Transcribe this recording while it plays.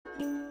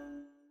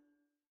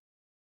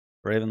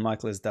Raven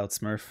Michael is Doubt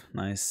Smurf.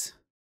 Nice.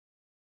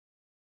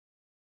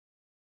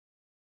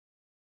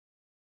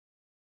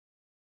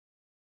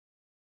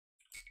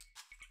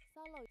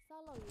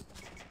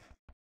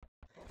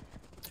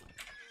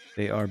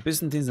 They are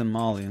Byzantines and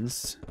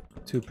Malians.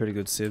 Two pretty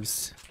good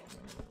civs.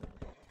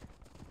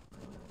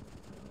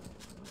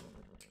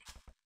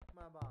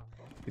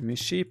 Give me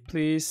sheep,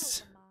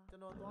 please.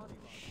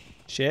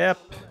 Sheep!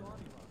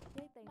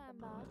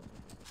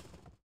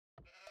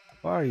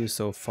 Why are you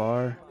so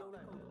far?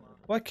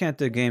 Why can't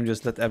the game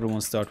just let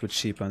everyone start with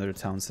sheep under the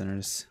town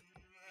centers?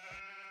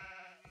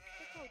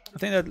 I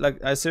think that,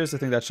 like, I seriously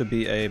think that should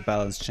be a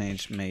balance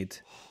change made.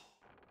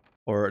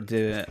 Or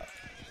the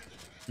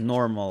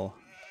normal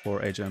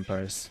for Age of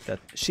Empires. That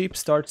sheep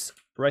starts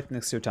right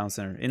next to your town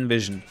center, in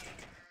vision.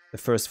 The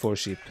first 4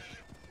 sheep.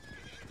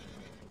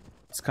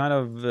 It's kind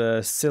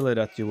of silly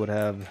that you would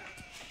have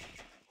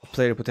a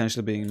player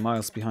potentially being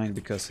miles behind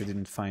because he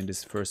didn't find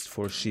his first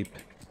 4 sheep.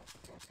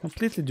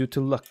 Completely due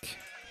to luck.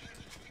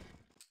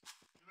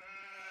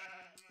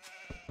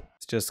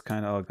 It's just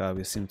kind of, oh god,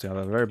 we seem to have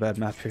a very bad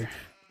map here.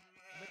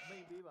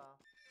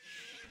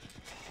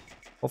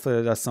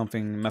 Hopefully that's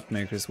something map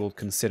makers will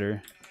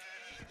consider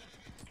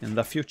in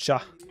the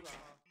future.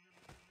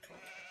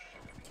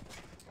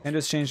 And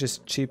just change this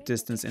cheap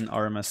distance in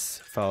RMS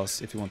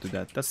files if you want to do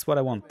that. That's what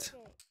I want.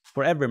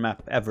 For every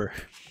map, ever.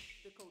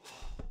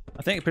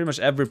 I think pretty much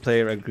every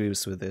player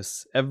agrees with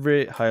this.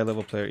 Every high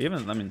level player,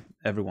 even, I mean,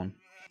 everyone.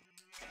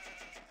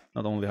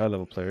 Not only high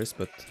level players,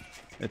 but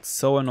it's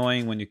so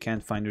annoying when you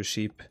can't find your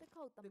sheep.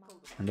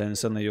 And then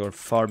suddenly you're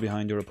far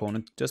behind your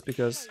opponent just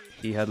because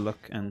he had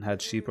luck and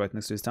had sheep right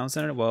next to his town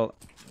center. Well,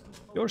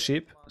 your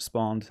sheep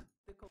spawned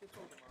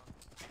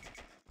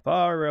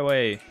far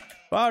away.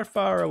 Far,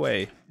 far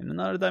away. In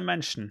another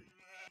dimension.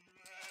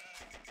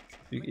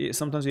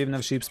 Sometimes you even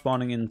have sheep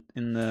spawning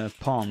in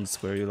ponds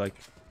where you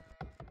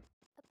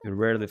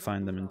rarely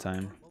find them in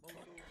time.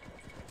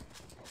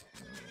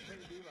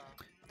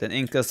 Then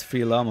Inca's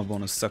free llama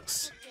bonus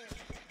sucks.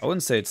 I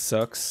wouldn't say it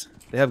sucks.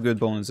 They have good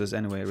bonuses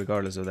anyway,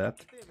 regardless of that.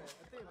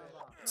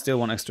 Still,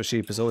 1 extra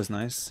sheep is always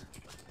nice.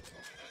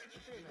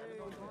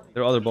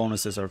 Their other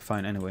bonuses are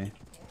fine anyway.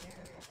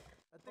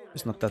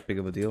 It's not that big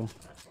of a deal.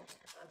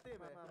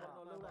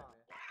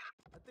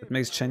 It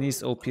makes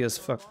Chinese OP as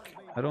fuck.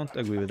 I don't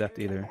agree with that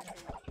either.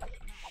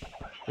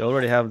 They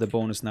already have the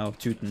bonus now of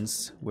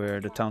Teutons, where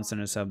the town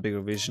centers have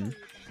bigger vision.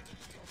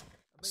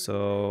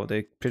 So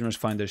they pretty much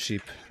find their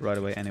sheep right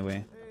away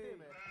anyway.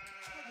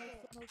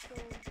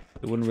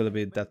 It wouldn't really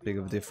be that big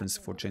of a difference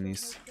for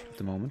Chinese at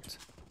the moment.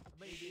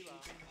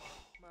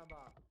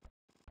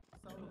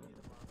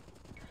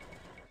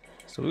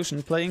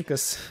 Solution, play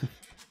Incas.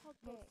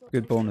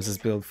 Good bonuses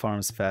build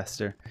farms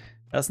faster.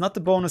 That's not the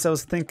bonus I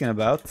was thinking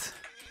about.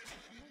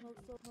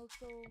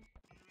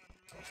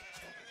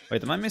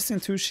 Wait, am I missing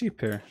 2 sheep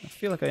here? I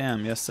feel like I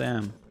am. Yes, I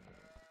am.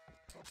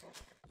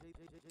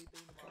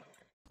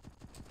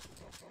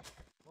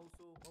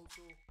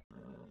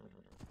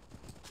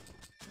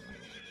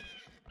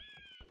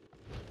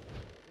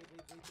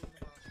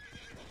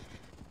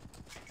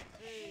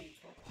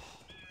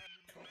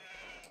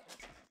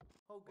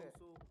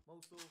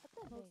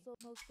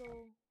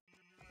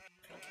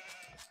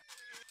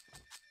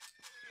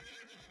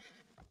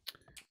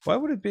 Why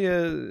would it be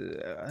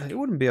it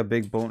wouldn't be a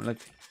big bone, like,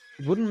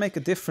 it wouldn't make a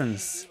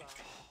difference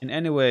in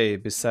any way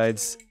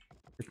besides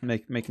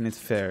making it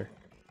fair.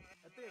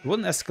 It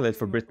wouldn't escalate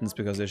for Britons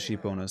because there's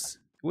sheep bonus.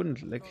 It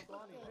wouldn't, like,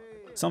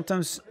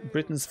 sometimes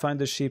Britons find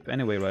the sheep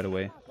anyway right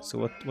away. So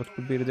what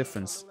would be the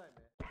difference?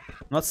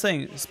 I'm not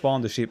saying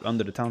spawn the sheep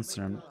under the town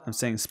center. I'm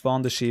saying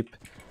spawn the sheep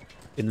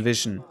in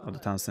vision of the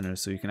town center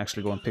so you can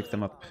actually go and pick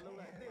them up.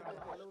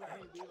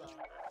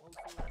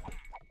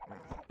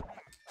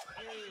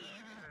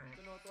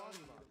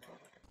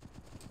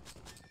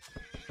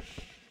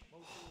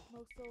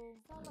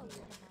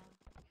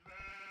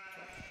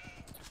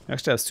 I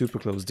actually have super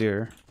close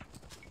deer.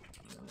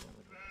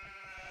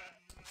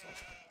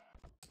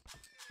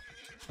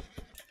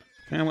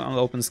 And on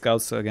the open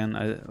scouts again,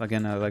 I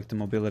like the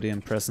mobility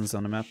and presence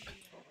on the map.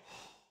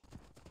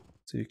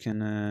 So you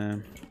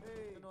can,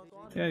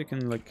 yeah, you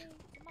can like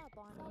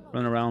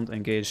run around,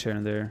 engage here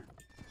and there,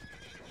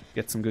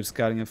 get some good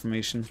scouting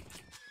information.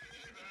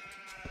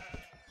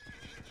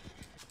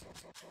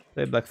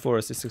 Play Black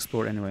Forest is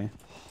explored anyway.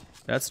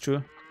 That's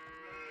true.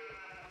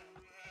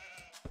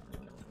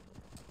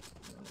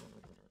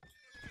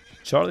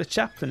 Charlie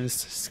Chaplin is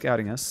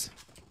scouting us.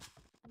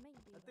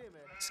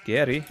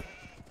 Scary.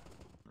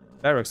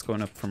 Barracks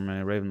going up from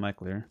Raven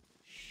Michael here.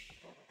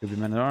 Could be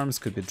Men at Arms,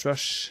 could be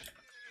Drush.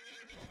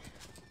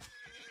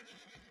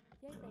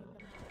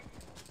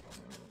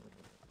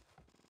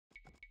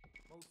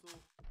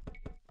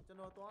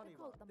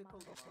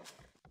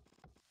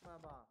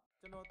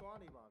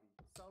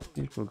 I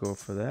think we'll go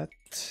for that.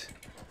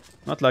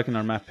 Not liking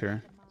our map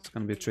here. It's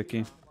gonna be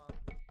tricky.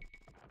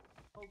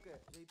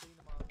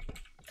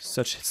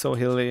 So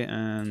hilly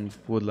and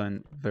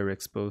woodline very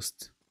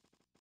exposed.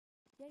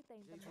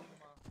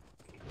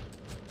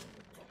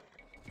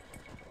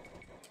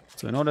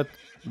 So I know that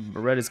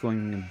red is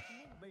going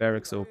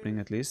barracks opening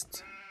at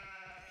least.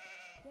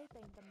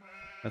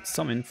 That's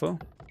some info.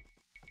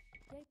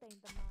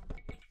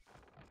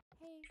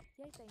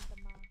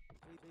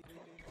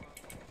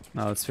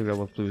 Now let's figure out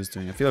what blue is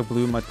doing. I feel like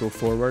blue might go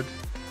forward.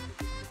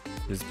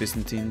 There's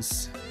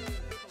Byzantines.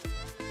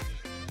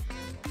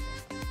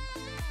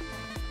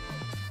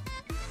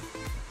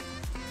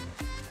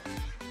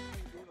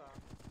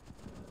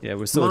 Yeah,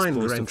 we're so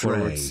exposed to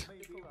forwards.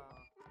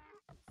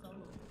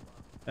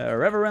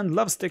 Reverend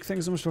Lovestick,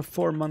 thanks so much for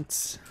 4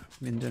 months.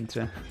 Mindre än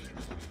 3.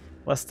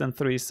 Less than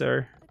 3,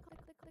 sir.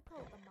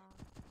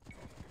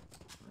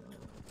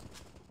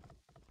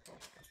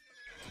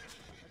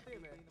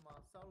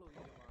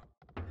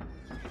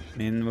 I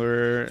mean,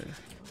 we're...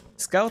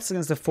 Scouts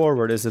against the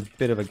forward is a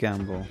bit of a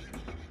gamble.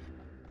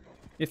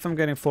 If I'm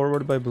getting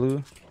forward by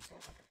blue,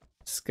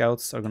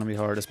 scouts are gonna be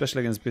hard,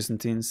 especially against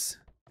Byzantines,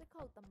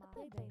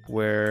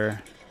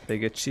 where they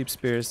get cheap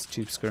spears,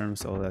 cheap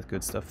skirms, all that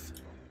good stuff.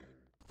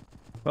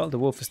 Well, the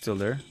wolf is still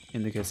there,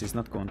 indicates he's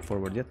not going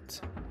forward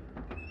yet.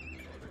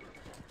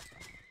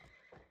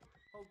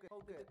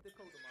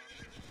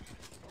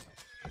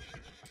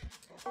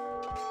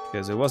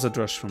 Okay, so it was a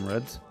drush from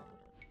red.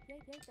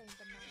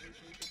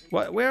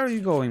 What? Where are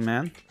you going,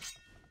 man?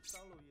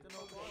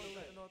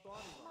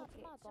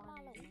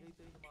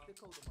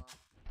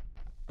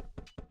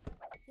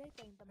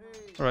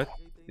 Alright,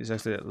 he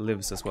actually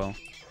lives as well.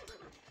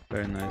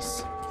 Very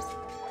nice.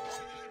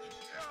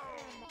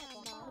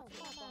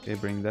 Okay,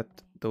 bring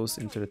those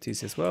into the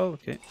TC as well.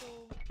 Okay.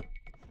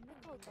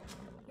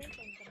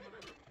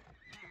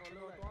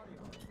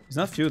 He's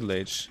not feudal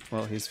age.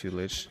 Well, he's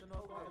feudal age.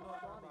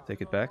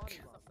 Take it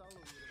back.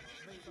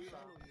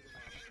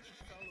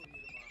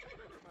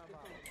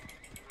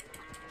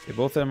 Okay,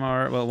 both of them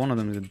are... Well, one of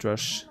them is a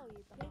drush.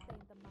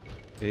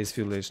 Okay, he's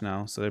feudal age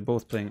now, so they're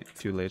both playing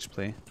feudal age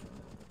play.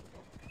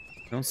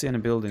 I don't see any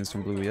buildings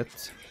from blue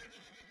yet.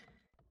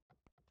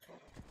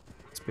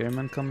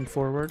 Spearmen coming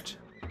forward.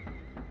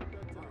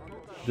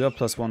 Do have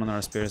 +1 on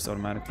our spears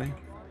automatically.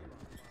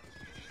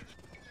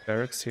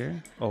 Barracks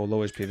here. Oh, low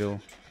HP Vil.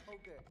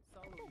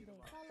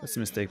 That's a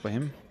mistake by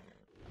him.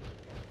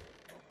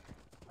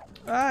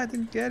 Ah, I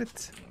didn't get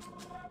it.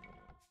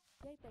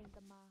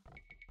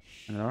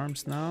 And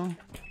arms now.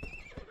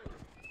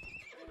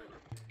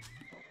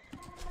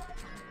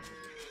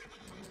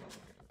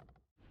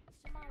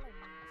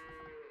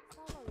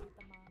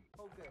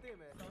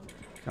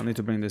 I'll need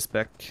to bring this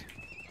back.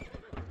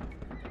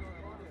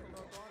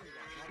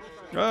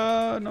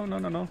 No, no, no,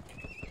 no.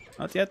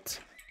 Not yet.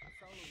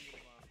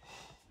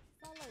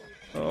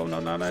 Oh, no,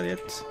 no, not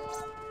yet.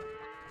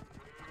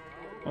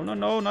 Oh, no,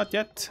 no, not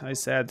yet, I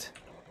said.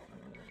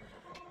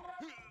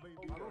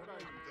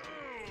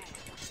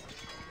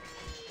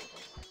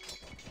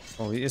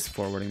 Oh, he is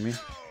forwarding me.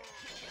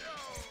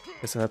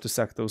 Guess I have to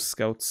sack those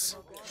scouts.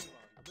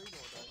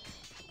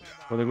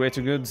 For the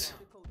greater good.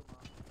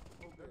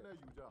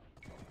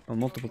 Oh,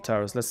 multiple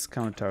towers. Let's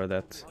counter tower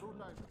that.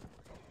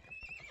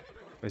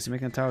 Wait, is he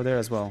making a tower there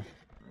as well?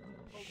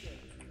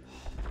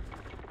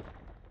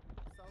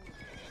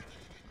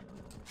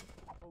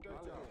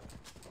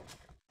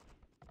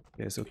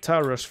 Okay, so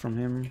tower rush from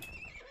him.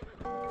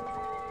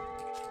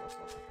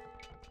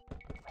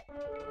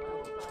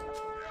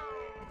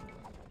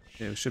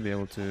 Okay, we should be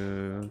able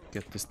to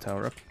get this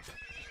tower up.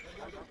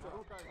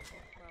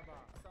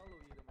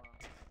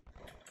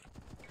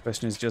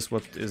 Question is just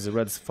what is the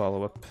red's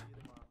follow-up?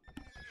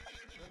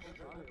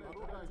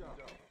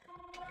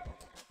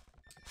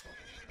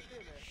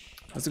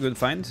 That's a good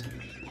find.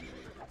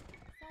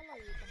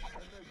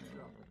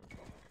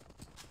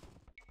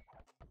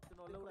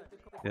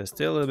 Yeah,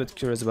 still a little bit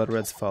curious about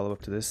red's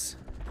follow-up to this.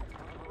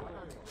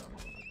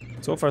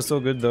 So far so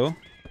good though.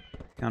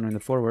 Countering the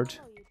forward.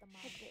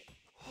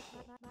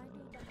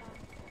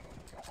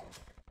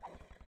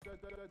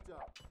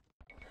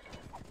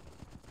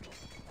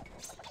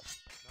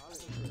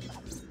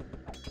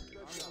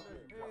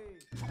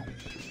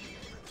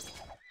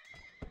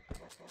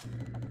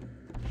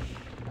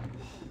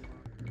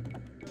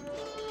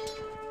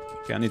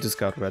 Okay, I need to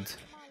scout red.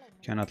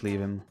 Cannot leave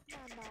him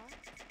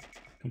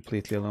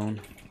completely alone.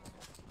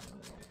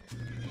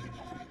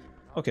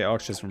 Okay,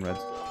 archers from red.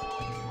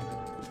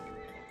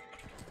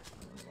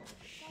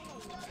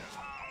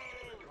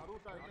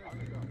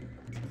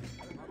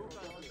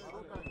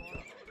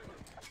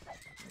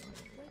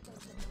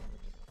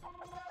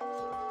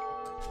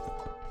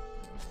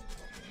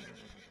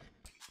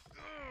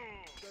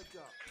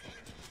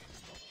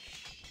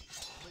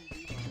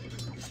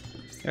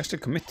 He actually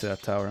commit to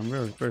that tower. I'm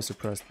really very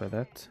surprised by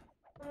that.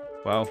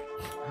 Wow.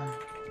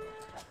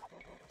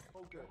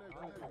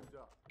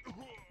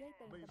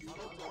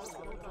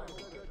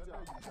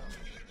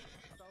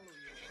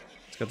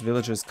 It's got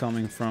villagers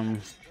coming from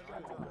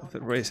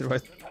the race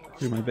right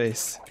through my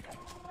base.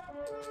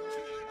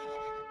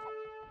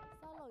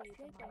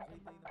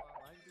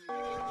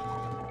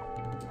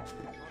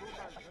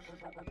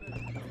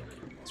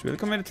 He's really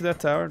committed to that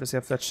tower. Does he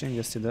have fletching?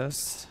 Yes, he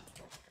does.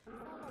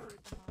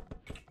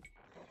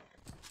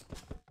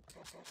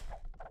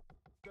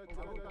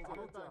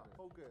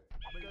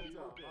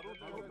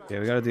 Yeah,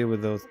 we gotta deal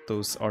with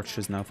those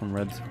archers now from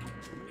red.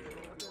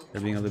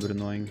 They're being a little bit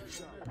annoying.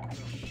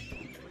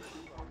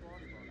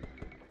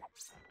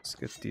 Let's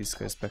get these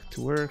guys back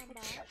to work.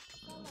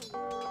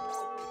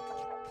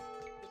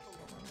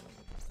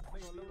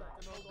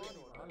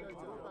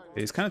 Yeah,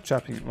 he's kind of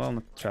trapping, well,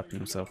 not trapping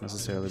himself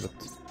necessarily, but...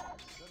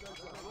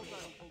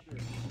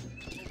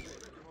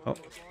 Oh,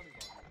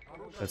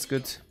 that's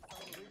good.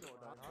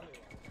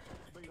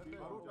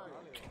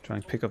 Try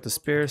and pick up the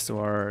spear so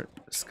our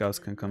scouts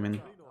can come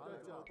in.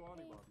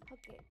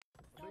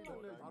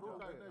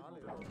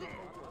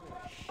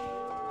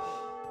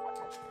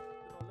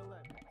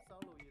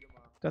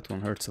 That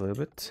one hurts a little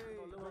bit.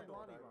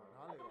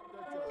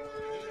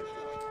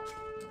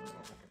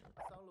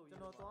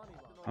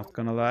 Not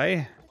gonna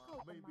lie.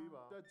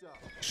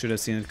 Should have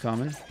seen it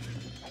coming.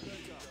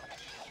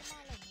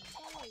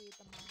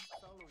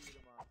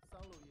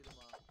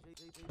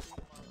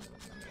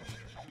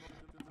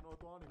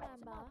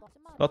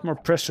 A lot more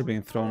pressure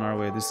being thrown our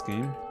way this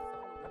game.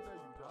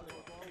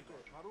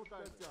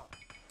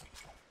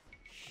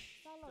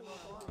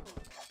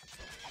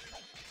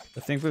 I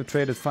think we've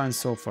traded fine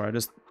so far. I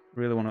just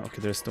really want to...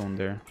 Okay, there's stone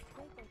there.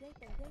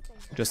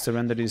 Just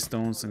surrender these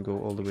stones and go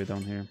all the way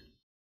down here.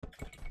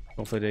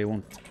 Hopefully they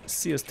won't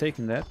see us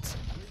taking that.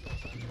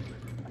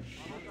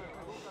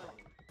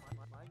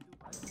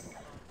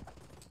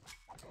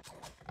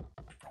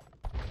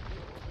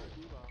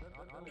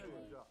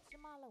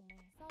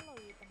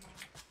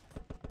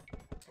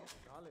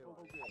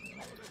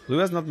 Blue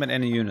has not made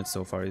any units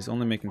so far, he's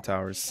only making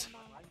towers.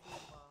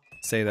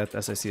 Say that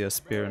as I see a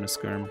spear and a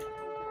skirm.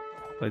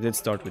 But I did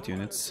start with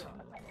units.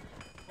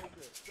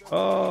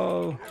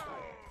 Oh!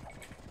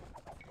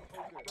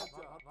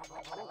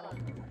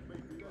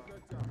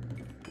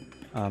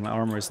 My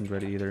armor isn't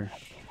ready either.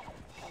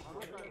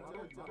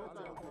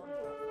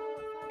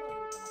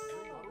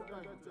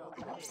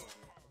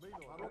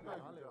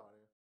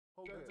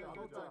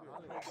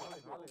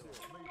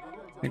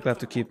 I think we'll have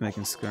to keep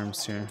making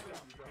skirms here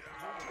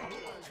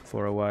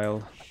for a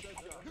while.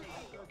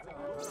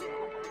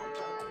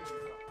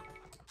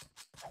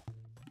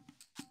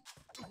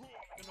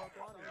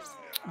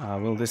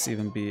 Will this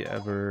even be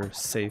ever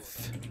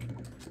safe?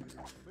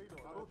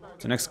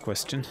 The next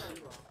question.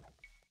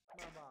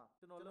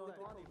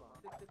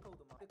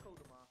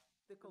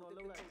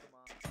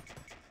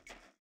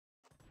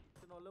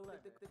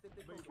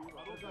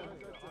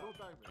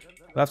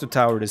 We'll have to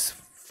tower this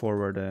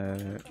forward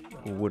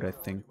wood, I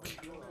think.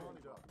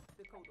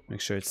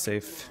 Make sure it's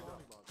safe.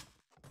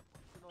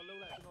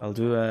 I'll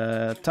do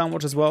a town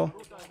watch as well.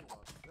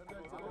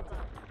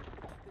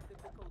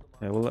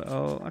 Yeah,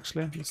 well,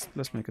 actually,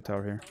 let's make a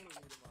tower here.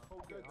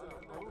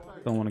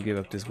 Don't want to give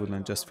up this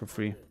woodland just for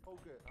free.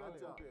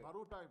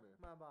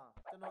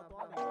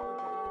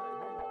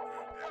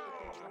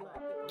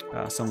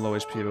 Some low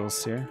HP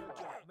bills here.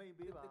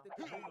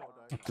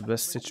 Not the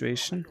best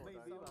situation.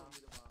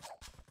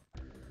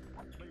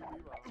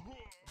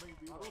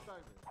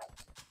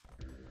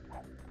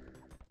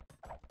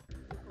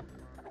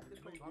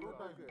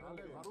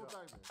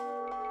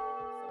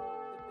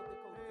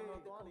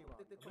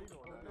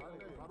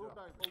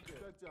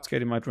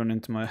 Scared he might run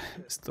into my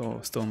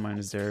stone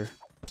miners there.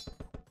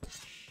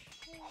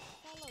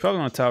 Probably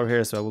gonna tower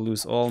here, so I will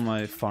lose all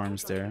my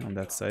farms there on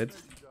that side.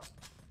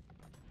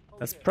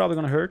 That's probably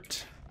gonna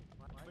hurt.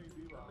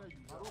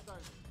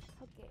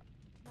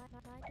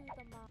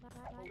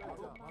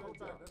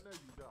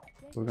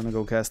 We're gonna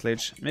go cast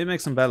Lage. Maybe make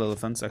some battle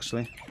elephants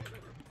actually.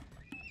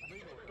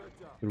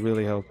 Would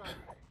really help.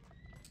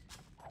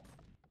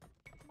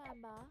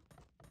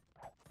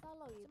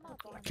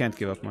 I can't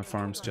give up my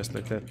farms just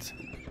like that.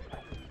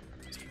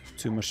 It's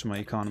too much of my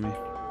economy.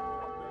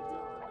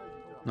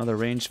 Another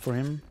range for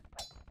him.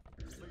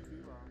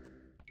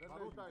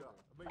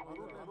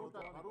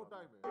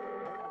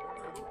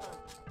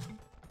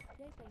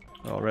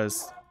 Oh,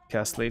 res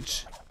cast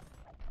Lage.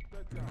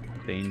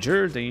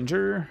 Danger,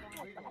 danger.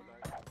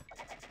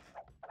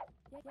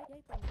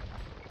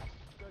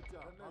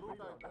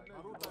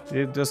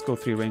 It does go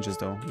 3 ranges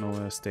though,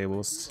 no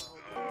stables.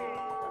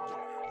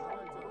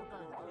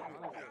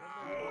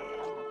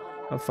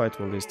 I'll fight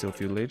while they still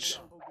feel Lage.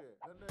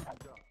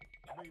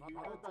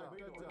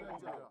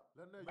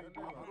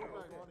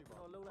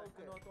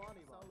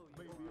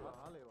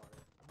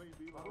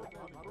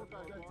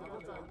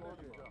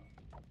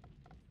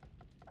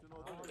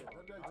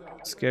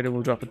 Scared it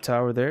will drop a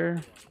tower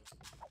there.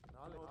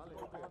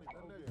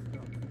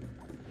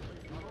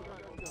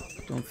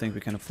 Don't think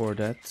we can afford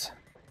that.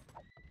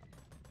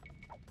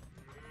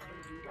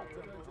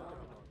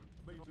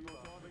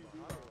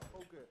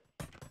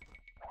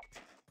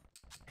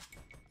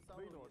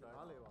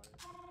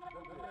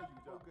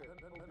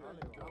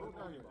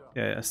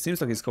 Yeah, it seems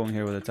like he's going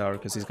here with a tower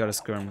because he's got a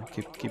skirm,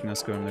 keeping a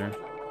skirm there.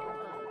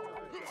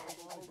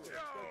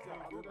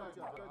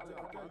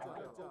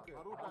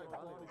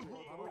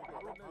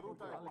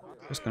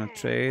 Just gonna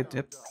trade,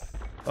 yep,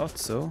 thought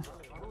so.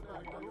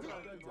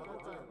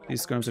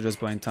 These skirms are just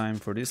buying time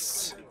for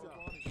this.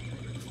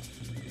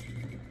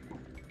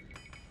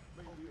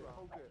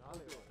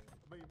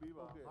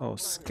 Oh,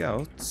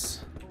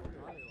 scouts.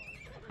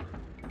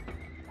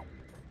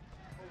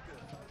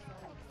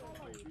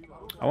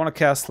 I want a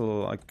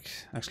castle, like...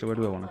 Actually, where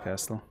do I want a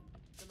castle?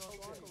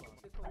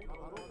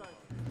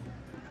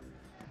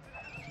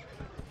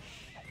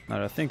 Now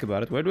that I think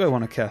about it, where do I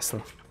want a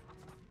castle?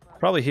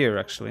 Probably here,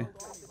 actually.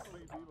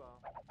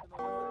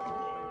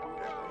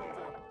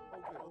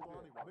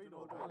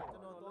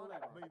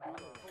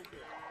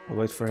 I'll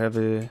wait for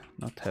heavy...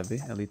 not heavy,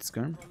 elite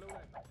skirm.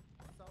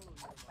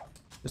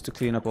 Just to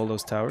clean up all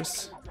those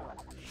towers.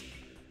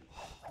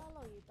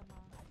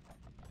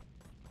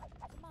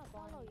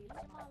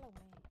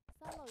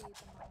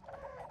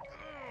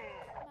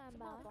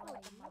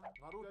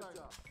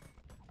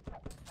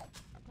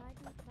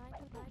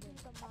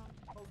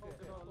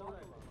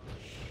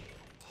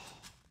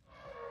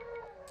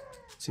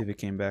 See if he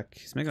came back.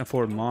 He's making a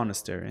forward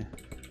monastery.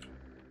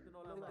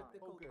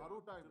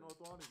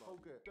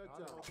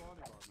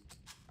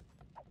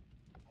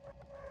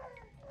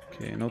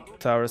 Okay, no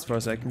tower as far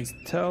as I can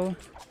tell.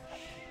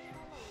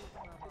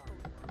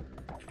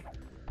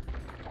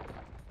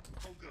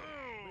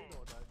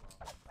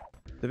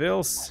 The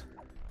Vills.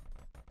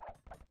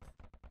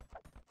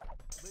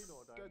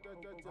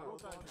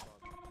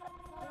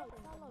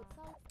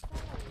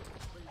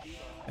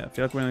 Yeah, I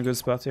feel like we're in a good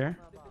spot here.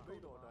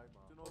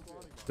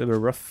 A little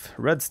bit rough.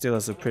 Red still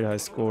has a pretty high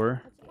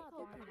score.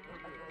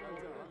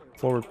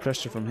 Forward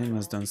pressure from him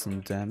has done some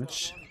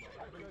damage.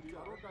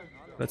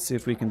 Let's see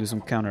if we can do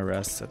some counter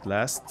ras at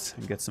last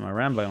and get some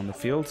Arambai on the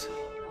field.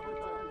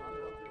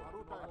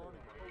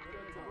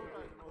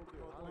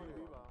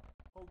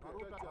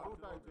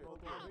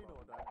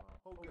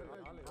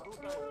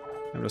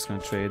 I'm just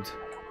gonna trade.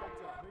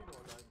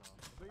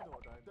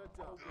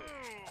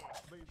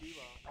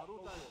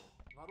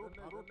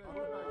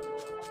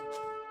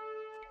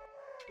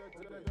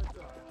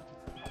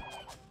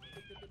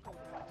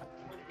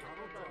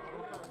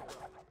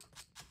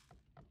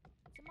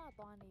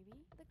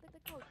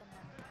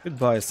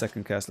 Goodbye,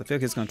 second castle. I feel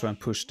like he's gonna try and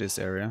push this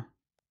area.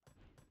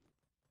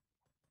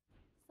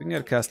 If we can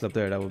get a castle up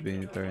there, that would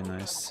be very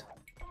nice.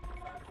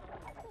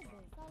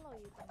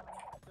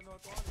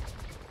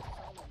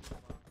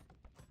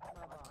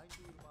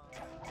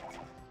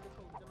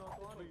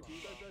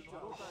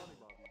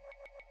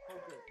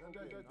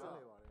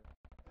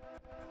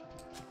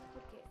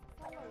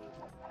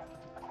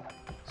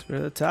 Spare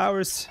the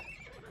towers.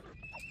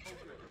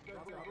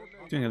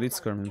 Doing elite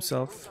skirm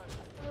himself.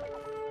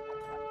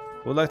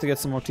 Would like to get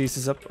some more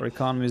theses up. Our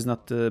economy is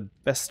not the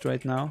best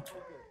right now.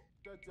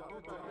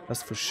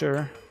 That's for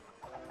sure.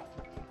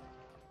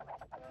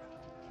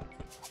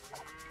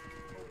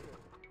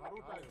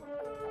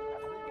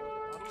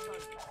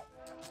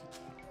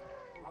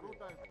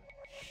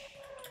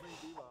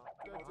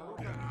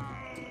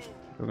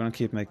 We're gonna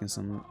keep making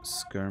some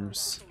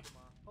skirms.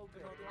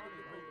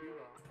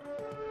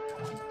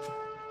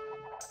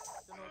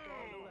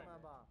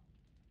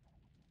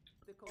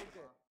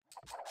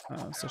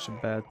 Oh, such a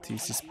bad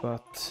TC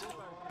spot.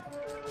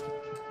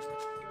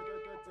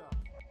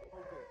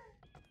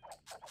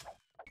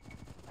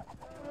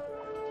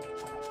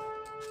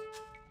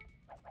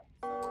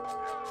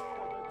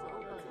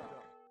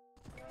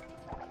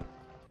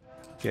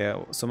 Okay,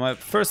 so my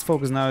first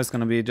focus now is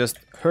gonna be just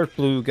hurt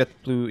blue, get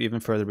blue even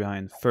further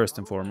behind, first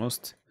and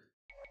foremost.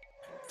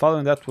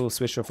 Following that, we'll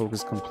switch our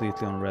focus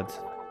completely on red.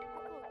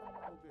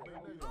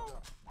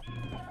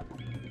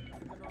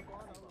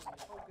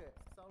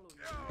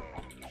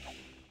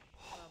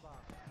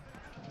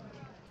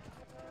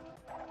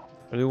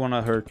 I do want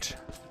to hurt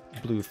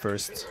blue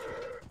first.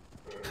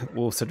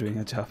 Wolves are doing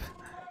a job.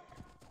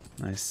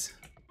 Nice.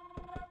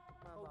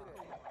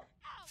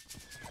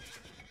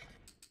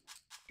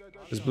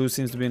 This blue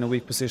seems to be in a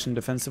weak position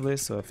defensively,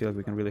 so I feel like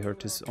we can really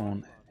hurt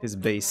his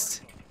base.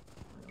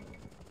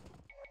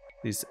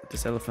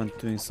 This elephant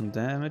doing some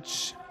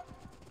damage.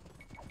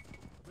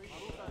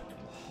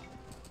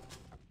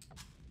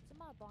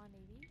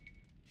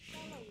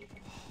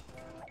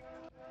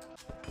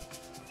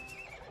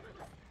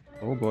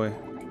 Oh boy.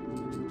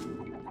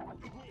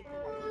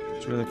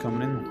 It's really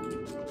coming in.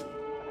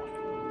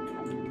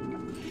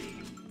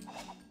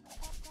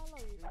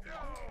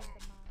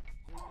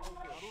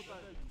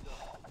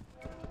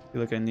 I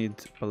feel like I need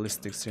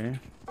ballistics here.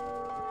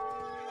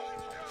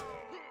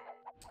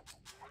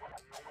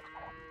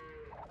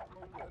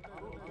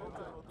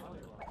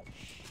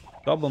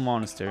 Double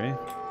monastery.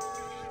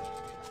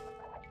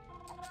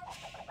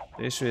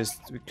 The issue is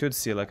we could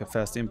see like a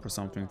fast imp or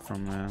something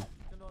from ah.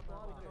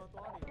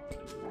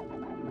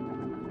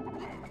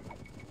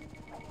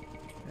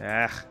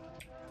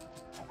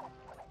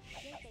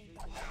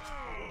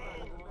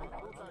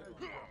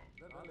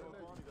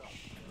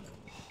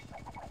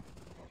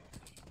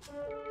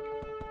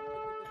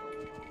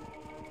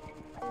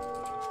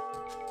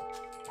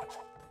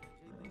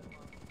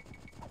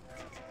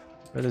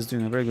 Red is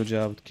doing a very good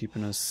job of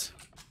keeping us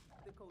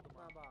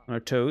on our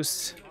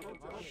toes.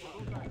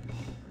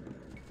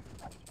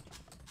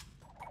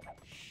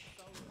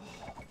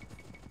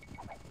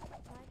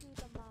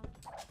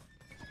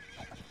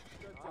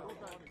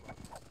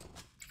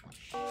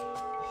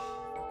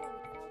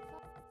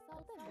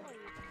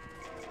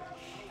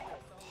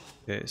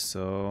 Okay,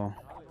 so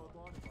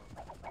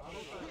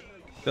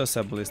does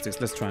have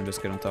ballistics. Let's try and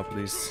just get on top of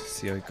these,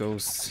 see how it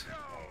goes.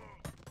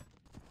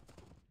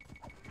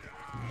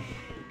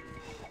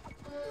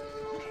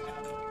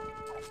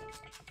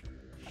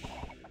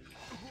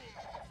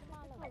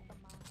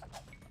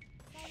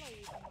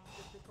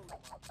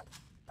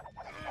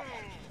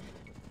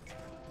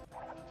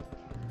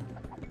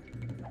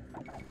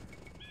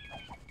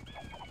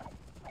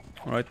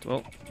 Alright,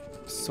 well,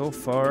 so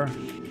far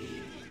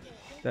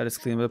that is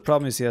clean, but the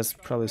problem is he has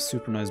probably a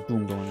super nice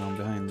boom going on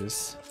behind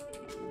this.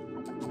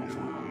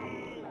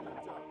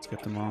 Let's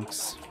get the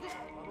monks.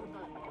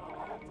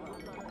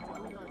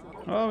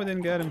 Oh, we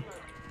didn't get him.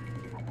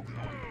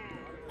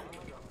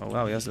 Oh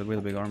wow, he has a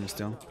really big army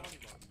still.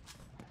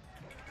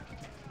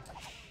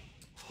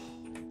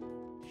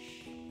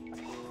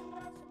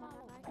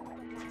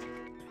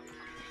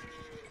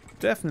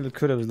 Definitely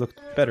could have looked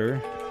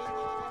better.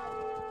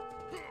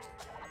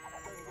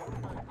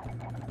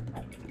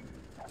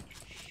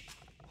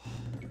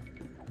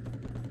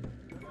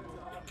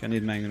 I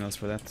need mangonels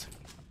for that.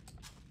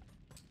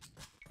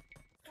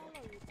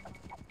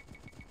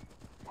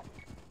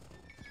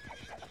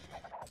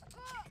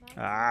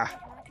 Ah!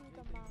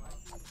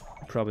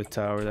 Probably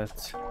tower that.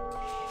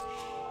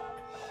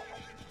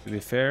 To be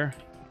fair.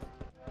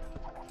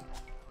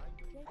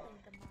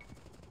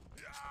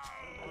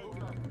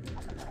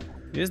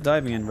 He is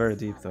diving in very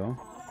deep though.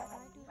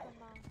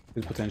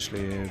 Could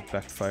potentially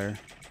backfire.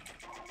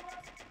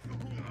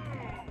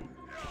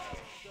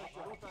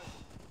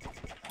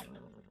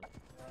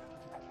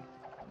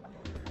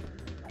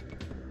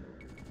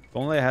 If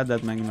only I had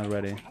that mangonel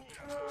ready.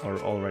 Or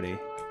already.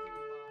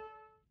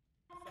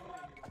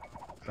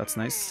 That's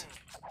nice.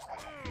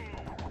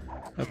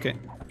 Okay,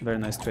 very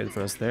nice trade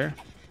for us there.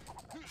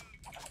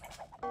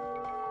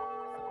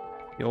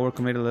 He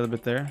overcommitted a little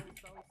bit there.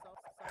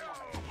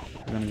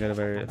 We're gonna get a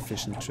very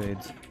efficient trade.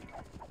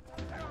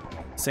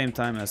 Same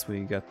time as we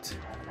got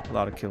a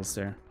lot of kills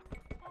there.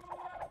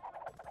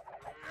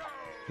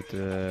 With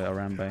the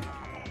Arambai.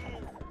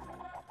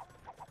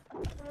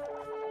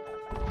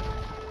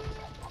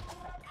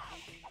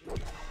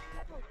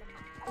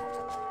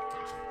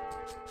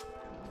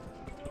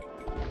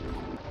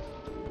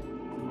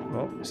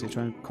 Well, is he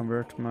trying to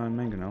convert my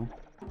mangonel?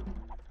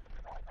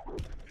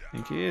 I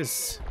think he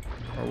is.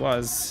 Or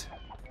was.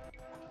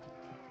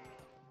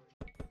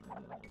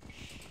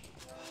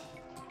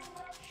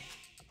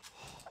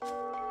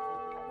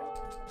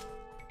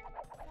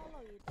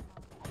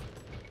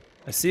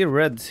 I see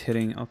red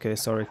hitting. Okay,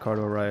 sorry,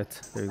 Cardo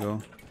Riot. There you go.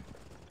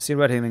 I see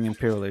red hitting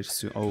Imperial Age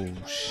soon. Oh,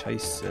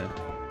 scheisse.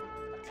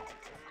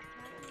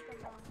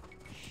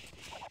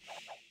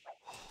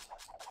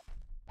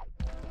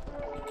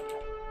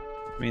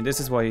 I mean,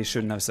 this is why he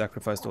shouldn't have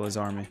sacrificed all his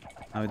army.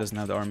 Now he doesn't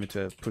have the army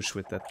to push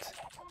with that.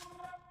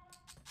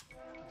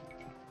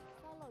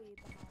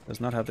 Does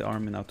not have the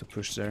army now to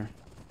push there.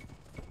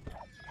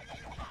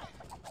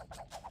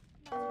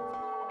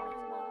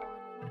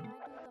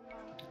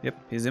 Yep,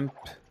 he's imp.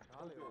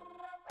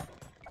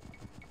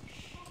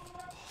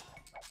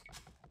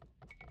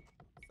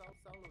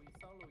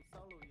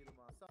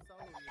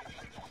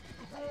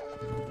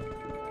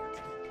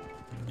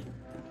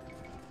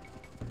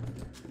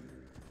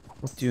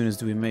 What units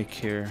do we make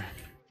here?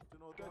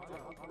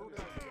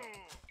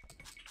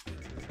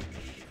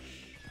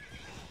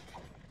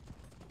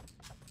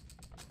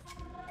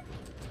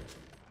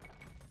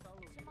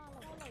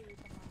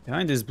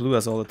 Behind this blue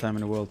has all the time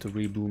in the world to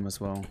reboom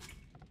as well.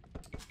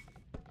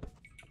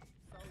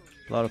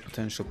 A lot of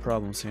potential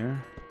problems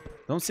here.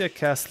 Don't see a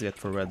castle yet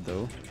for red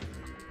though.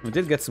 We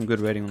did get some good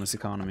rating on this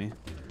economy.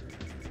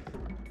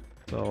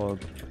 So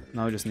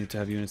now we just need to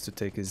have units to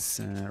take his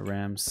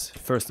rams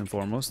first and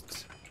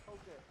foremost.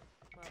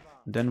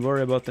 Then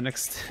worry about the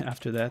next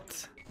after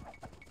that.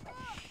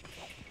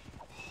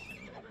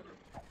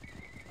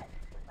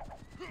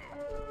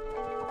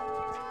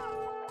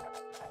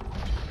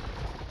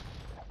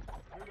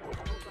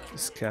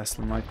 This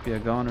castle might be a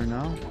goner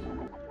now.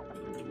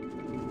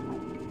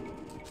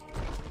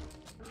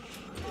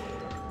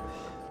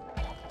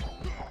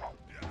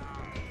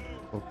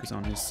 Focus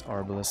on his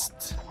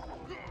arbalest.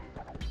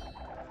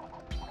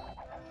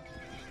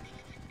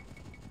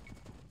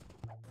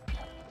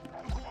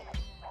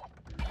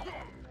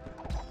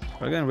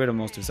 We're getting rid of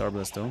most of his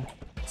arbalest though.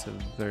 It's a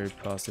very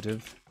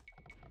positive.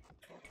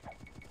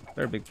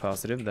 Very big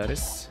positive, that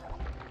is.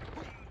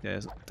 Yeah,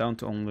 it's down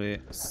to only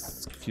a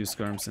few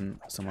skirms and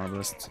some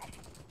arbalest.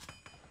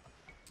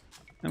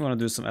 I'm gonna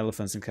do some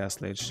elephants in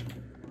Castle Age.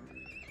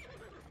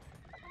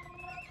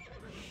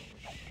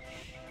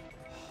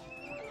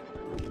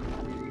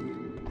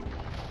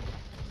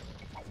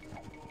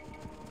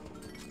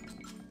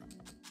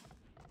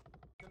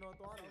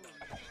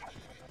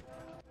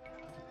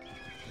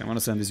 I want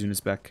to send these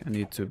units back. I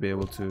need to be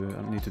able to.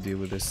 I need to deal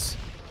with this.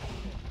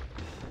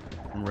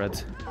 I'm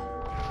red.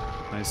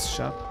 Nice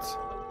shot.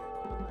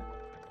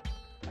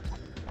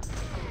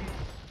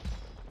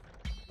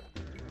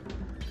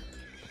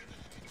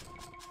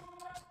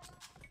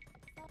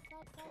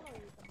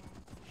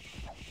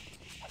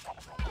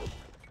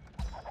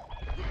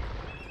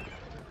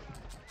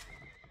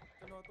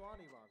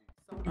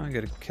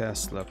 gonna get a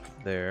castle up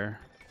there.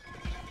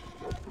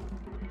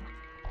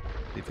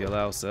 If he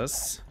allows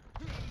us.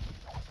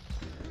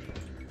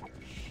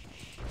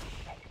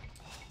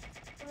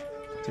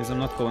 Since I'm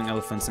not going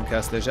elephants in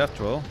Castle Age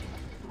after all.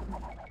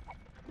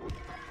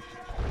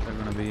 They're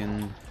gonna be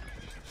in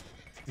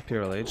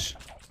Imperial Age.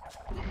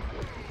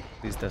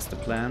 At least that's the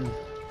plan.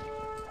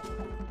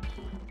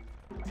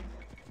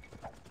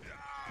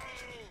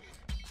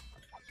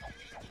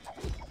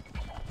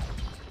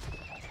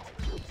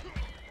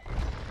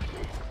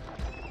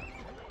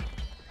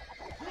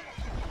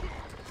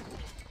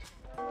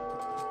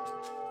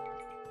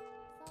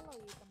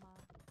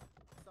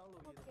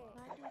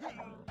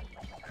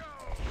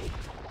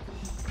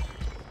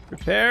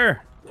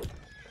 Prepare!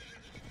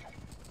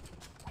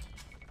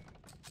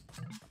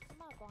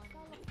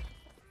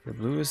 The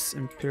blue is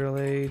Imperial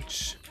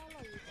Age.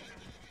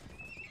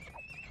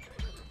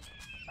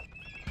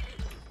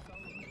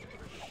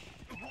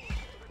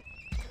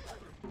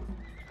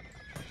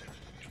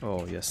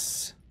 Oh,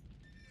 yes.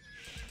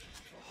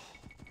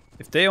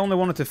 If they only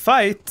wanted to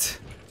fight,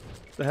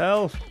 the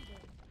hell?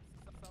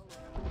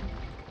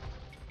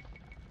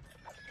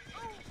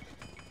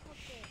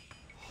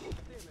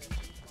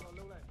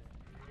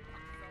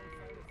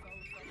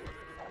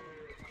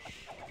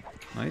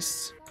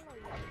 Nice.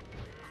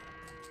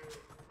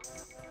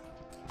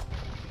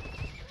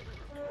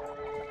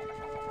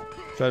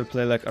 Try to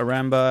play like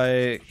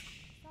Arambai,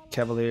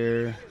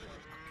 Cavalier,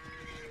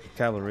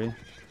 Cavalry.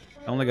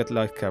 I only get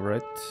light cavalry,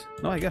 right?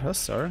 No, I get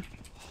Hussar.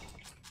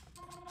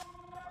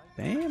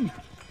 Damn.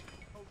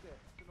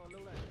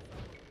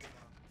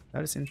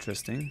 That is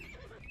interesting.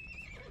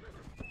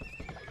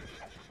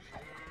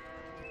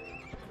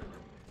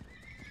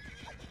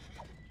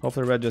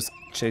 Hopefully red just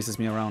chases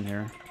me around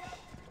here.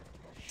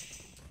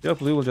 Yeah,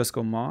 blue will just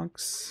go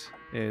monks.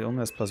 Yeah, it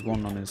only has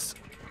 +1 on his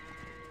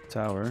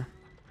tower.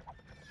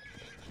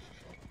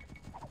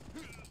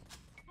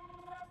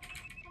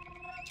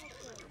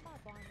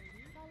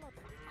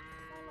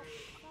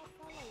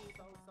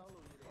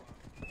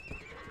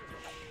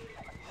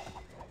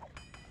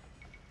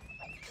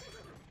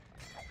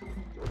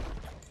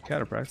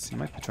 Catapracts, he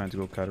might be trying to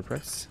go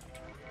Catapracts.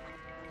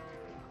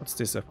 What's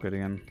this upgrade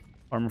again?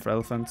 Armor for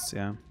elephants,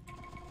 yeah.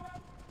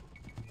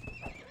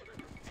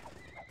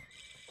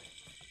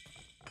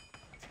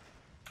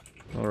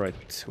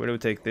 Alright, where do we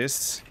take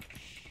this?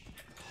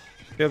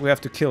 I feel like we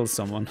have to kill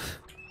someone.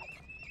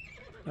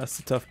 That's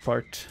the tough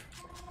part.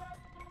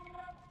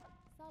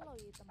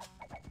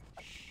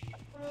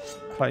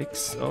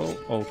 Pikes,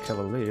 oh,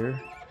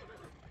 Cavalier.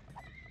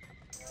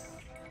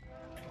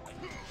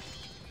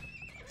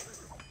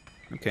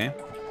 Okay.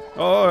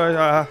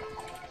 Oh,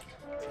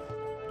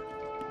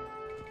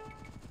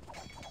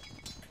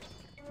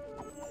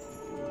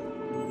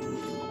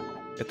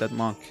 get that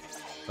monk.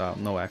 Wow,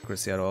 no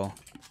accuracy at all.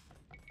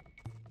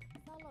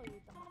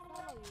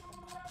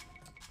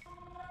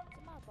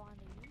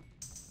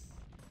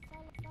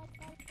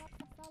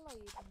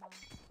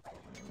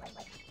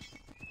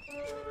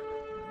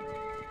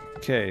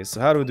 Okay, so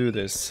how do we do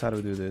this? How do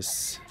we do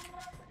this?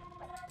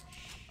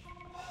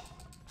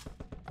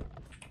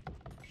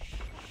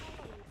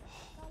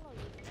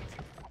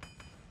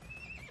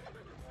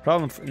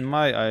 Problem in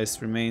my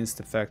eyes remains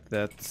the fact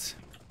that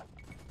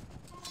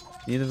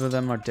neither of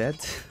them are dead.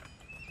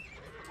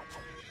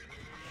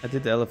 I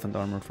did the elephant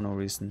armor for no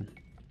reason.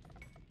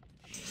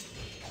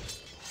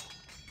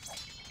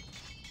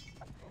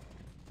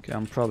 Okay,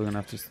 I'm probably gonna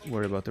have to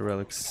worry about the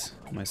relics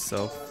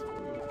myself.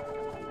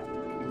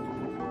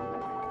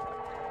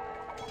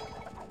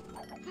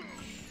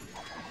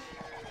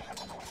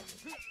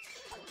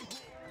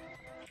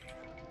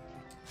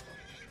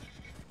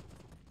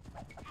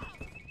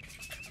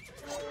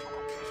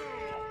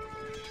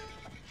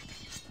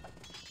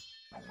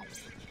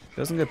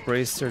 Doesn't get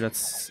bracer,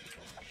 that's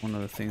one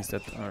of the things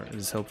that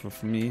is helpful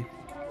for me.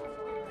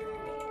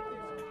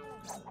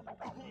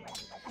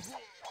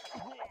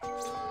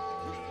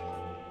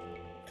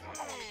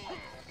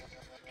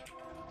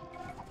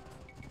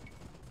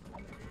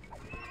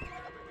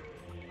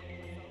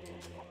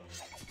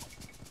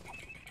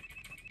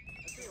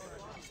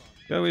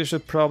 Yeah, we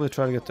should probably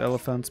try to get the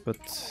elephants,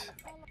 but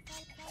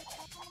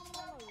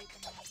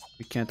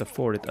we can't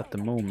afford it at the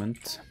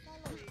moment.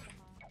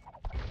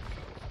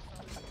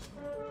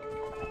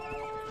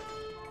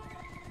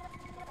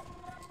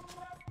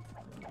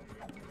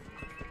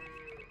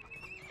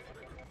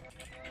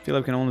 I feel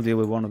like we can only deal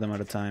with one of them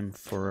at a time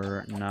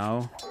for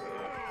now.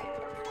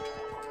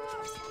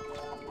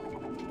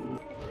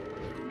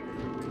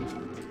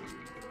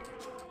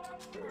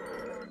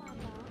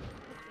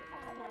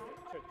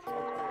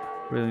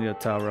 Really need a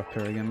tower up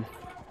here again.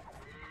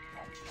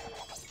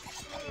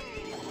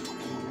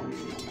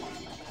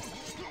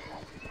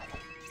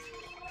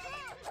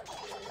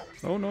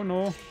 Oh no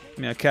no! I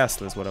mean, a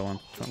castle is what I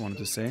wanted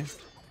to say.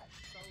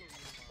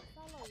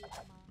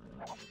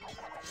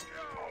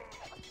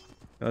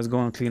 Let's go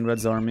and clean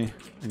Red's army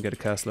and get a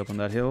castle up on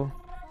that hill.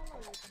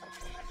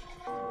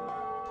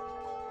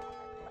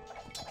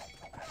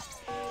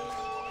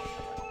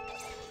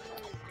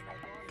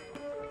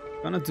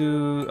 gonna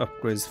do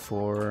upgrades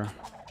for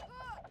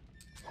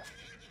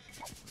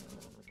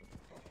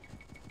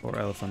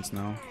elephants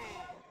now.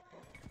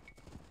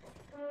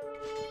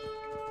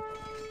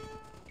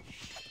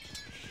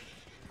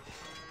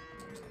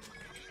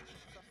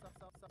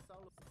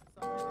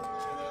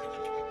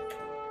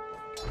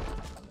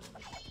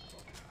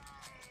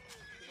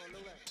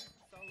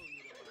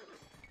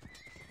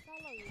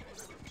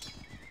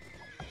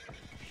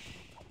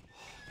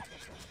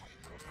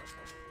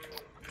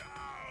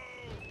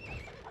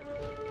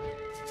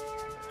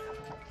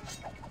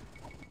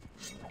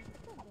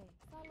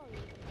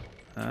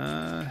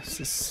 This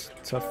is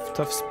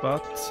tough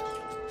spot.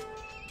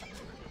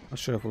 Not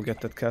sure if we'll get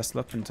that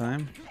castle up in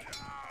time.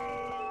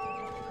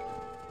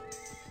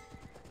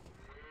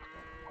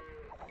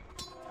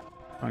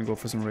 Try and go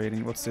for some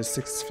raiding. What's this?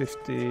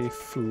 650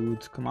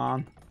 food. Come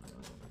on.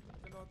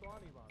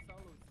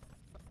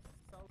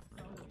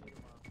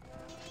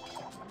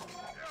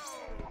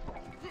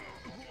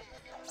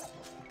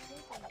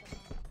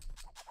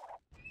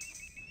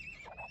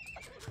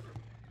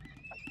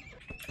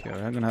 Okay,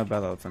 we're gonna have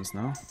battle elephants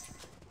now.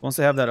 Once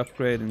I have that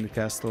upgrade in the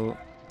castle,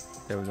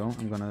 there we go.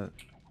 I'm gonna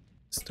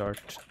start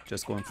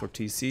just going for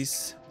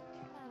TCs.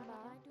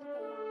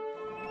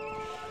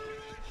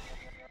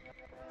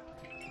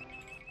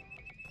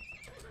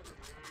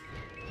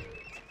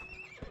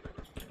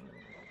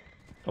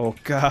 Oh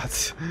god,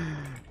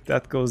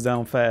 that goes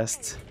down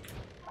fast.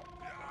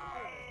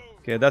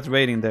 Okay, that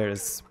raiding there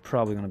is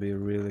probably gonna be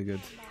really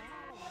good.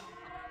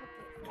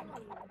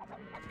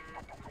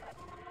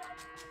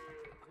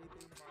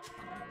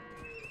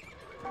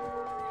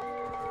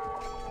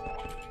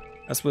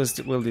 As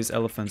will these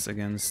elephants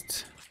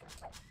against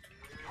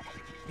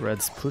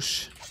Red's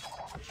push.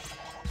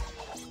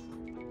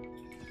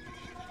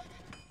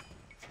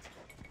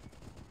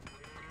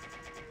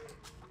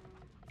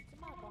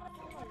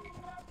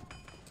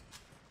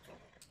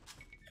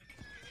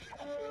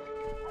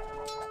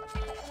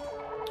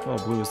 Oh,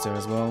 blue is there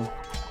as well.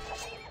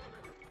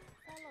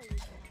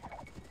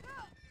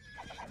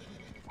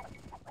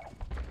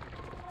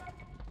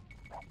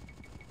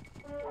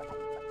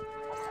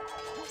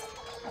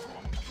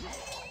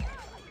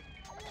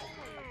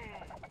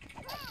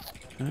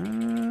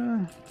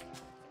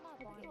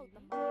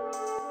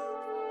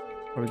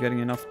 Are we getting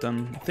enough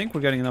done? I think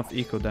we're getting enough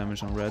eco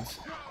damage on red.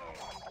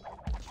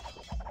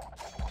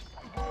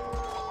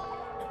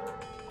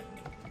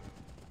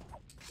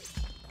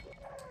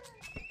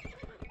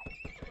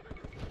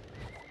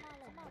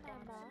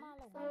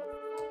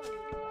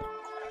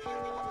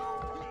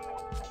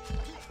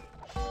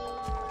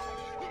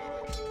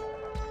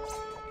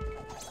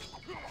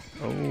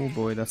 Oh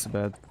boy, that's a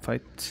bad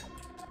fight.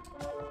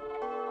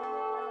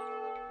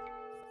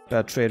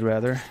 Bad trade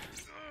rather.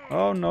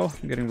 Oh no,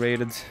 I'm getting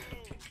raided.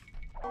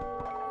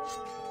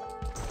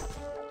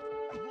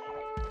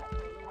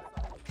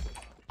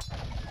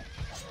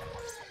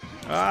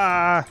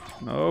 Ah,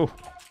 no.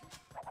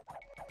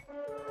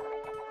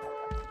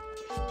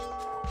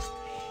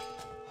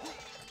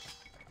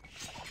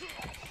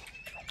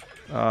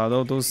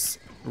 Those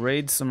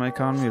raids on my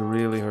economy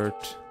really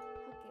hurt.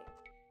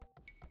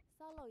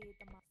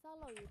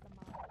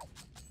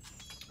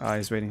 Ah,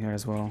 he's raiding here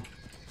as well.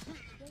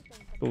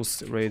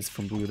 Those raids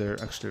from blue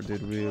there actually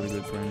did really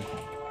good for him.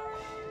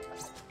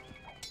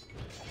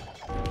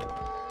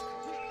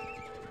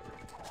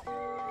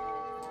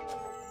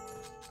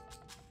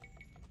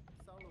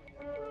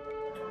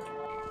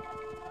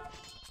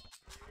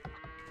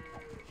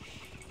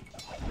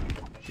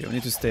 Okay, we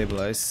need to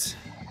stabilize.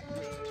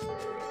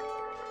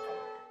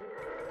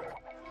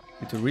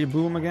 Need to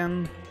reboom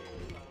again.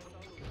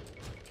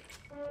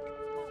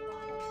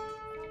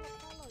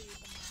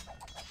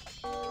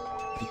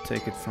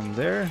 Take it from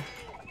there.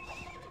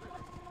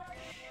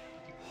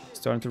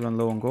 Starting to run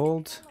low on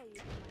gold.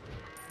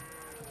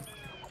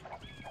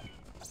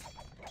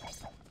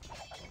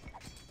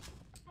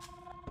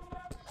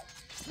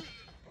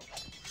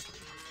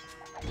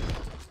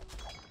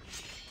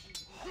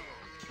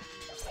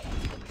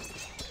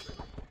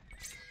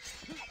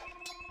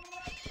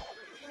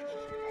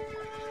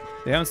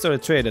 They haven't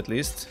started trade at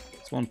least.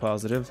 It's one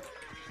positive.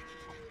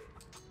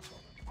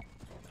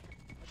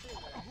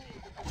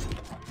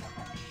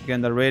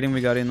 Again, the rating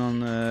we got in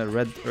on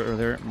red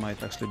earlier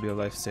might actually be a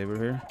lifesaver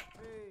here.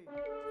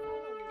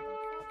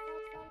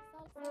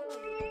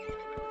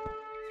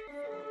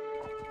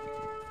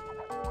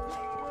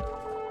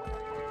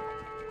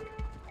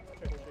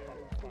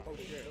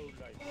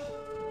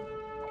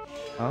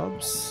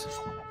 Oops.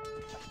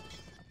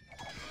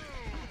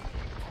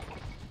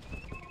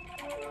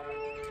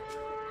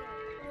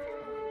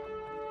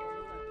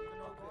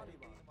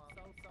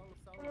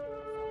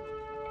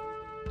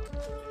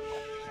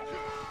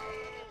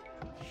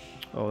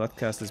 Oh, that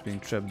cast is being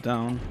trapped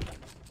down.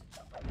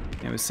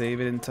 Can we save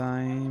it in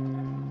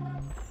time?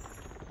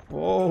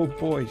 Oh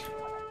boy.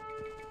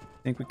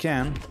 I think we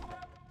can.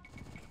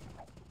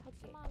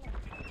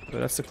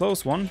 But that's a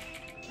close one.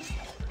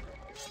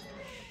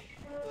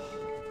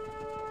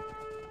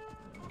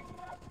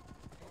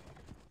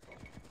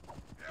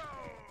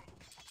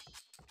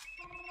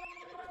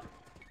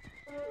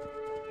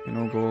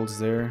 golds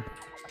there.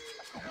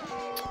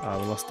 Ah,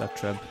 we lost that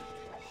treb.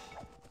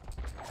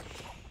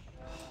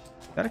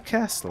 Is that a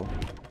castle?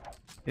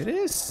 It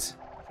is!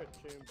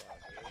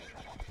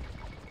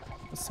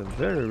 That's a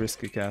very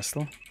risky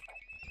castle.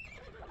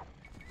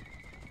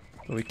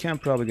 But we can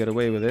probably get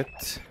away with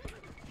it.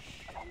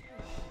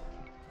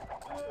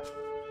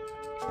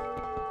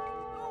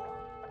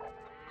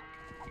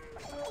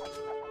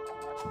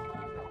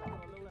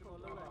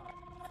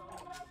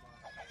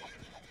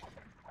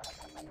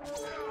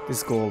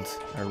 This gold,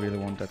 I really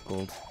want that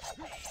gold.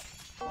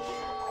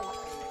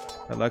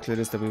 How likely it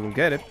is that we will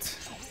get it,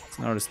 it's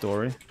another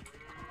story.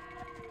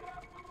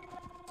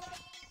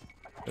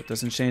 That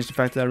doesn't change the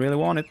fact that I really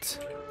want it.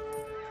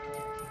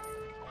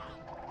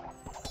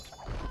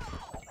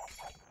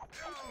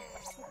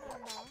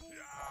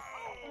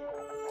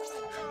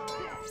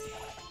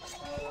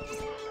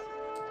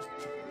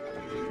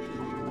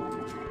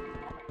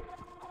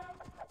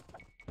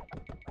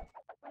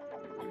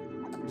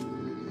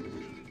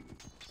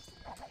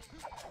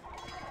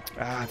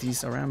 Ah,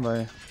 these are ran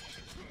by...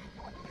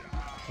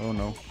 Oh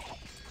no.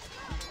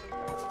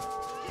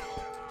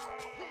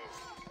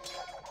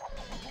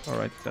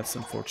 Alright, that's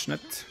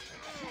unfortunate.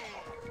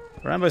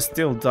 Rambo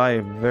still die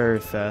very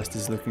fast.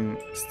 He's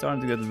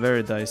starting to get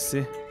very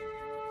dicey.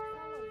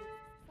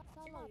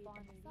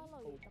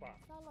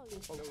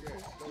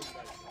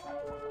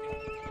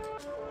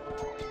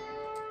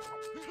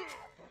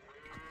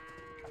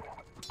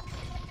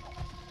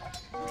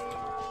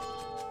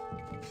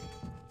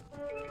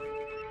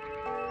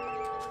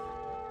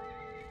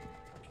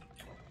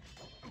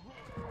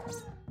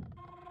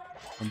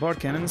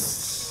 Bombard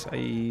cannons,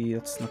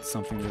 that's not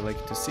something we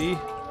like to see.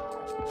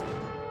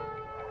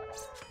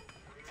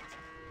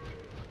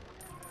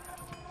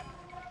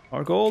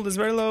 Our gold is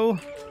very low.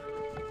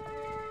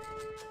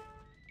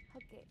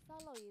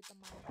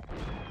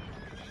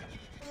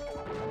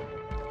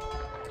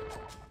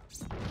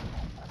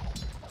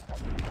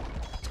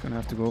 Just gonna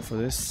have to go for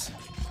this.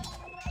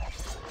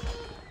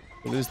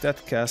 We'll lose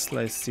that castle,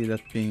 I see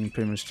that being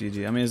pretty much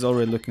GG. I mean, it's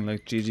already looking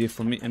like GG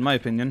for me, in my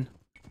opinion.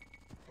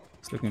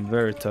 It's looking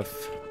very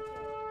tough.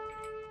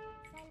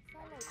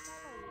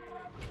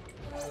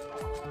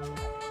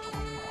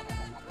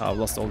 Oh, I've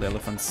lost all the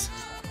elephants.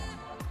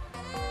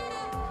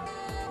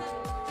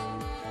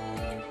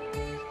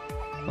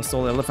 Lost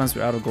all the elephants,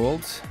 we're out of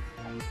gold.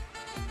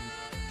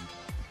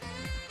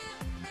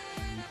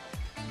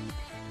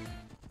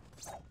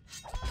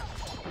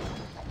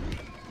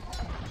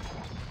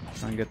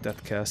 Try and get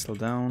that castle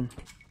down.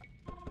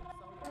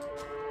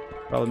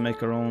 Probably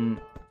make our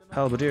own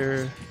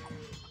halberdier.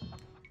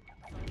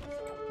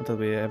 Not that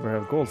we ever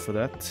have gold for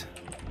that.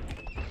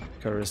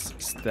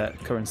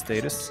 Current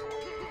status.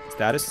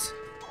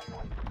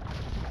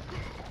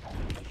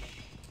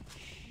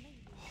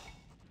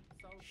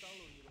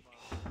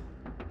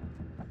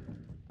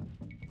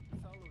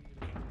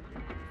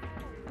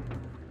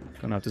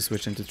 Gonna have to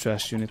switch into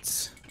trash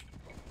units.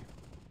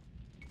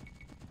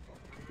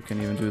 We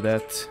can even do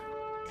that.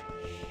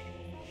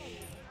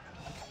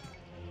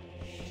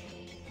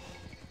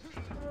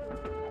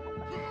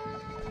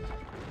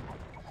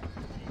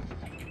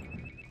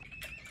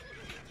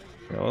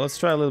 So let's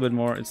try a little bit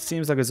more. It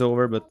seems like it's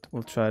over, but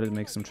we'll try to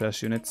make some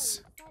trash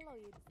units.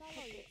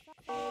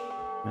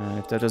 And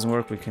if that doesn't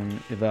work, we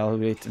can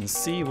evaluate and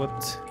see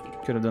what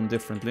we could have done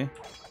differently.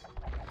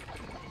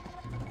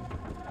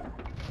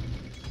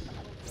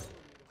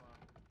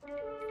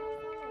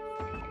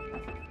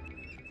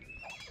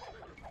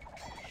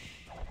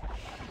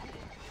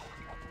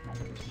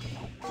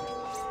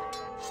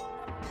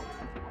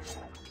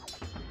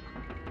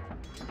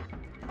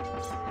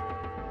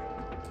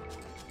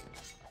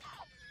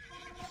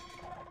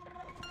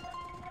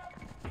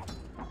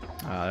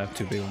 I have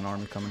too big of an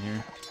army coming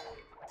here.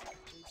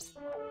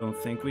 Don't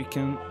think we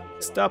can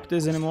stop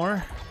this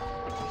anymore.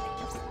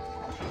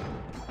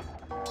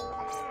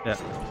 Yeah,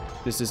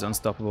 this is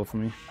unstoppable for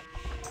me.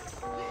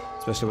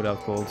 Especially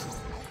without gold.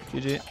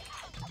 GG.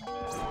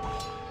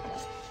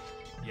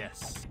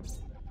 Yes.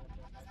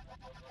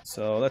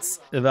 So let's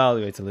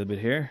evaluate a little bit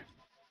here.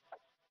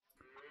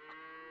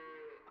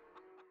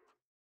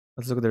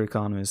 Let's look at their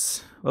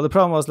economies. Well, the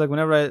problem was, like,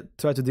 whenever I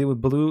try to deal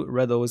with blue,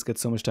 red always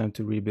gets so much time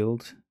to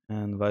rebuild,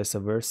 and vice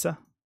versa.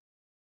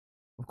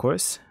 Of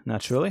course,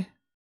 naturally.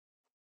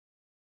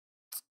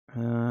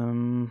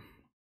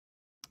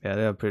 Yeah,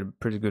 they have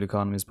pretty good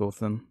economies, both of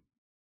them.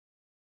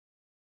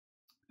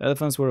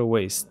 Elephants were a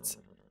waste.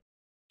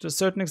 To a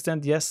certain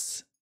extent,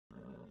 yes.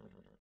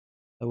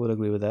 I would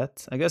agree with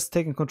that. I guess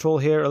taking control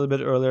here a little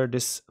bit earlier,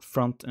 this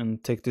front,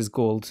 and take this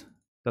gold.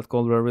 That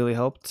gold would have really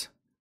helped.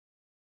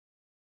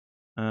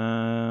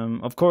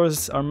 Of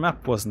course, our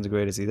map wasn't the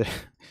greatest either.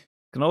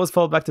 Can always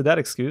fall back to that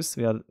excuse.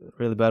 We had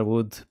really bad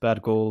wood,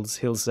 bad golds,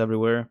 hills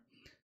everywhere.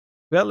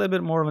 We had a little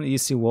bit more of an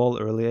easy wall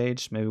early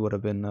age. Maybe would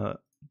have been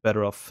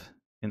better off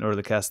in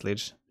early castle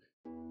age.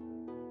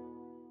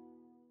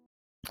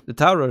 The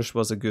tower rush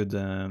was a good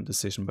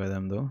decision by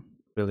them, though.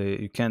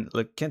 Really, you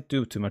can't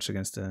do too much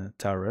against the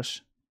tower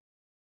rush.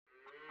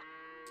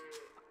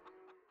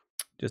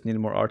 Just needed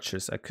more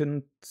archers. I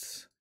couldn't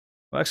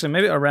Well, actually,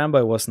 maybe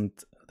Aramba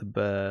wasn't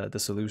the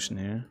solution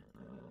here.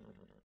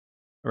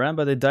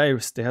 Aramba,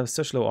 they have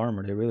such low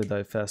armor, they really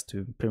die fast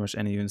to pretty much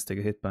any units they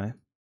get hit by.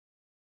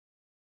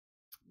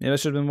 Maybe I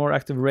should have been more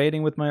active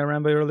raiding with my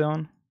Aramba early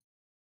on.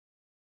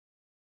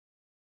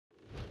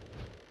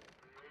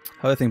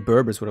 How do I think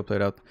Berbers would have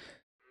played out?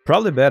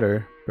 Probably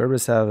better.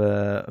 Berbers have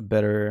a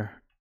better...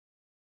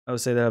 I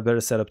would say they have a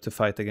better setup to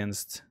fight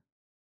against...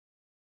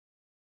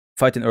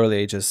 Fight in early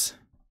ages.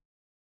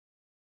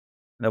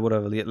 That would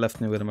have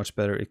left me with a much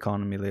better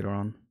economy later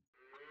on.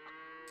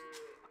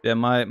 Yeah,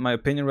 my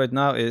opinion right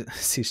now is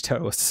Siege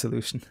Tower was the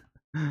solution.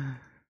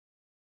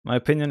 My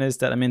opinion is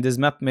that, I mean, this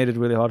map made it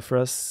really hard for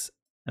us.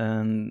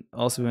 And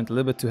also we went a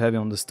little bit too heavy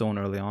on the stone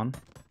early on.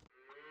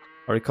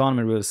 Our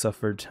economy really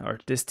suffered.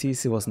 This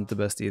TC wasn't the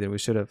best either. We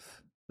should have...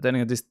 But then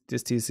again,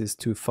 this TC is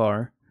too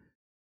far.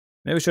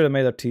 Maybe we should have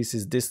made our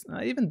TCs this...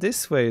 even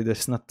this way,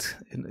 there's not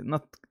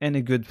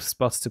any good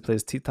spots to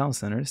place town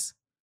centers.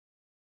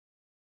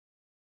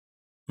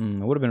 It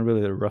would have been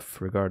really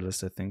rough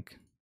regardless, I think.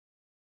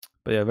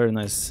 But yeah, very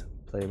nice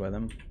play by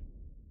them.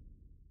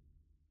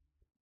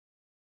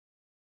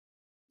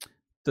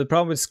 The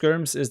problem with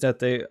skirms is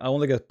that I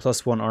only get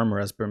 +1 armor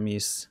as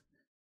Burmese.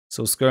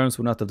 So skirms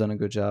would not have done a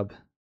good job.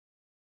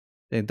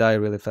 They die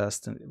really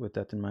fast with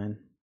that in mind.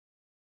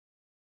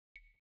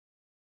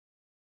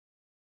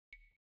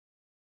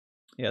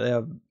 Yeah, they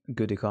have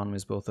good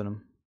economies, both of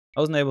them.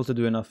 I wasn't able to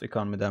do enough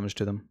economy damage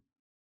to them.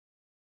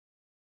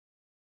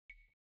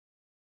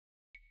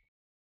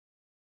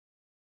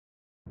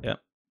 Yeah.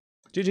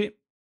 GG.